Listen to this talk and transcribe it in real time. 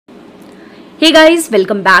Hey guys,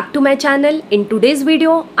 welcome back to my channel. In today's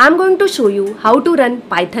video, I'm going to show you how to run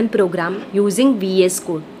Python program using VS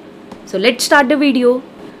Code. So let's start the video.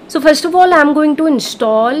 So first of all, I'm going to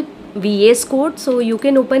install VS Code. So you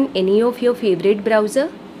can open any of your favorite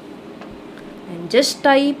browser and just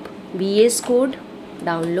type VS Code,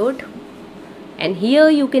 download. And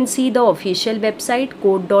here you can see the official website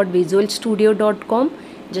code.visualstudio.com.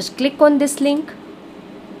 Just click on this link.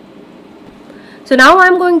 So now I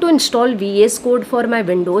am going to install VS Code for my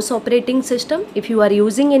Windows operating system. If you are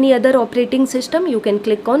using any other operating system, you can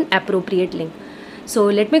click on appropriate link. So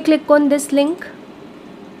let me click on this link.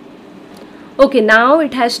 Okay, now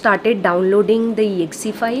it has started downloading the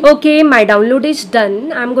exe file. Okay, my download is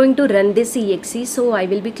done. I am going to run this exe. So I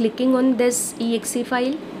will be clicking on this exe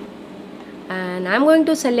file and I am going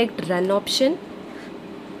to select run option.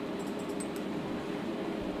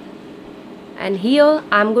 And here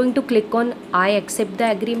I am going to click on I accept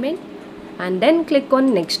the agreement and then click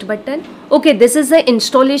on next button. Okay, this is the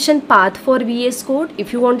installation path for VS Code.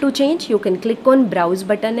 If you want to change, you can click on browse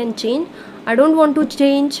button and change. I don't want to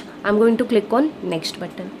change. I'm going to click on next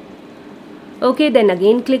button. Okay, then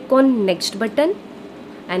again click on next button.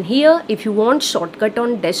 And here if you want shortcut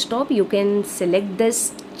on desktop, you can select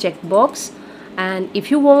this checkbox. And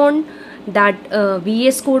if you want that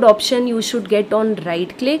VS Code option you should get on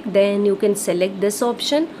right click, then you can select this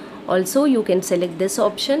option. Also you can select this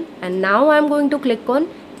option, and now I am going to click on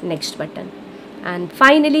next button, and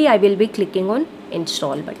finally I will be clicking on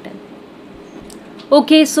install button.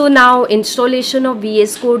 Okay, so now installation of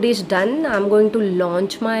VS Code is done. I am going to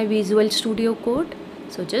launch my Visual Studio Code.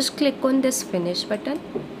 So just click on this finish button.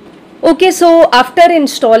 Okay, so after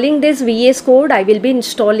installing this VS Code, I will be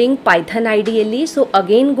installing Python ideally. So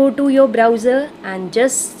again go to your browser and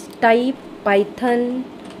just type Python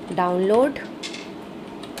download.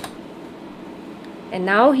 And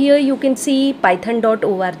now here you can see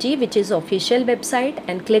python.org, which is official website,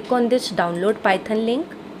 and click on this download Python link.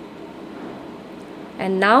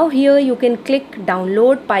 And now here you can click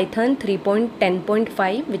download Python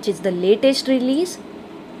 3.10.5, which is the latest release.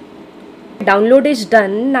 Download is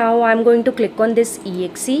done. Now I'm going to click on this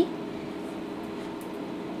exe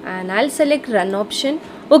and I'll select run option.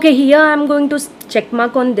 Okay, here I'm going to check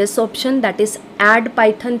mark on this option, that is add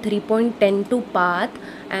Python 3.10 to path,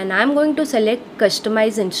 and I'm going to select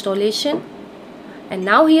customize installation. And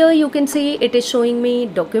now here you can see it is showing me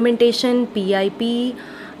documentation, PIP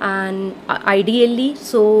and ideally,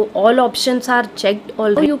 so all options are checked.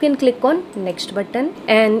 Also you can click on next button,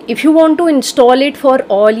 and if you want to install it for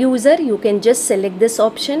all user, you can just select this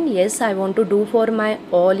option. Yes, I want to do for my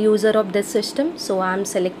all user of this system, so I'm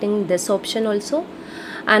selecting this option also.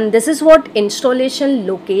 And this is what installation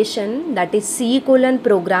location, that is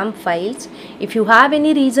C:program files. If you have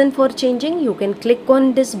any reason for changing, you can click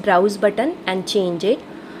on this browse button and change it.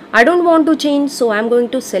 I don't want to change, so I'm going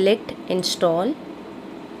to select install.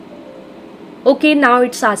 Okay, now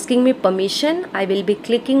it's asking me permission. I will be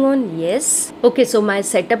clicking on yes. Okay, so my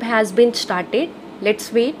setup has been started.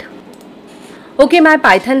 Let's wait. Okay, my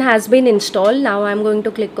Python has been installed. Now I'm going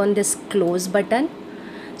to click on this close button.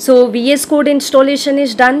 So VS Code installation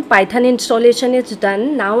is done. Python installation is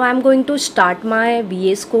done. Now I'm going to start my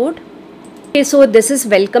VS Code. Okay, so this is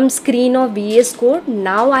welcome screen of VS Code.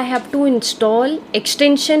 Now I have to install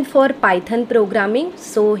extension for Python programming.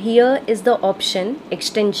 So here is the option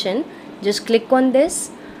extension. Just click on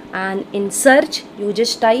this and in search you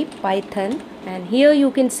just type Python, and here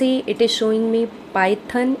you can see it is showing me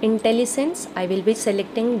Python Intellisense. I will be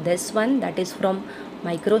selecting this one, that is from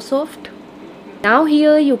Microsoft. Now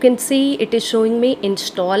here you can see it is showing me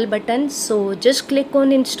install button, so just click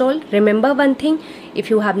on install. Remember one thing,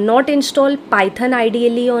 if you have not installed Python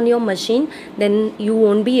ideally on your machine, then you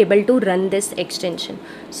won't be able to run this extension.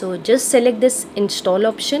 So just select this install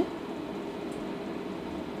option.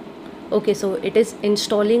 Okay, so it is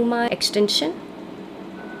installing my extension.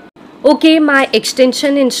 Okay, my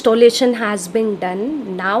extension installation has been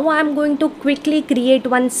done. Now I am going to quickly create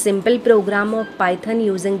one simple program of Python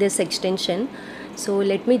using this extension. So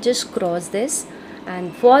let me just cross this,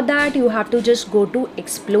 and for that you have to just go to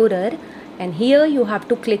Explorer, and here you have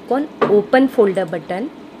to click on open folder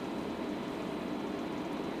button.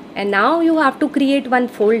 And now you have to create one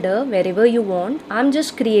folder wherever you want. I'm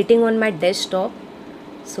just creating on my desktop.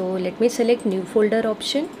 So let me select new folder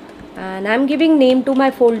option, and I'm giving name to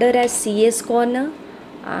my folder as CS Corner,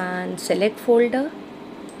 and select folder.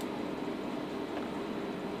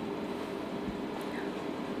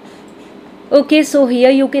 Okay, so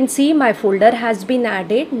here you can see my folder has been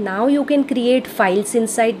added. Now you can create files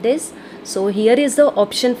inside this. So here is the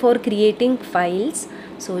option for creating files.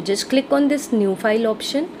 So just click on this new file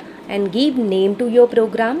option, and give name to your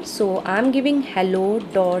program. So I'm giving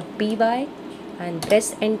hello.py and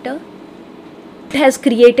press enter. It has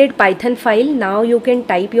created Python file. Now you can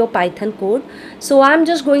type your Python code. So I'm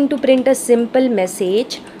just going to print a simple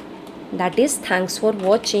message, that is thanks for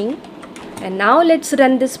watching. And now let's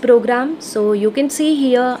run this program. So you can see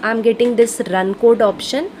here I'm getting this run code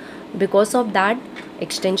option because of that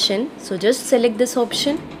extension. So just select this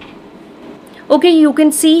option. Okay, you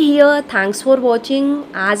can see here thanks for watching.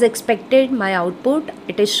 As expected, my output,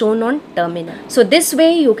 it is shown on terminal. So this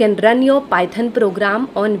way you can run your Python program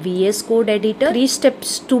on VS Code editor. 3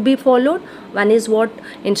 steps to be followed. One is what?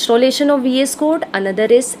 Installation of VS Code, another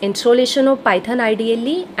is installation of Python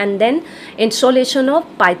IDLE, and then installation of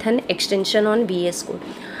Python extension on VS Code.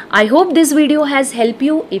 I hope this video has helped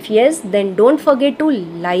you. If yes, then don't forget to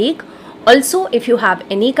like. Also, if you have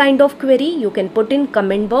any kind of query, you can put in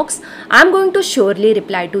comment box. I'm going to surely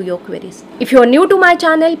reply to your queries. If you are new to my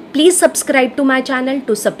channel, please subscribe to my channel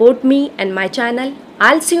to support me and my channel.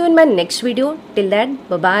 I'll see you in my next video. Till then,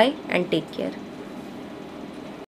 bye bye and take care.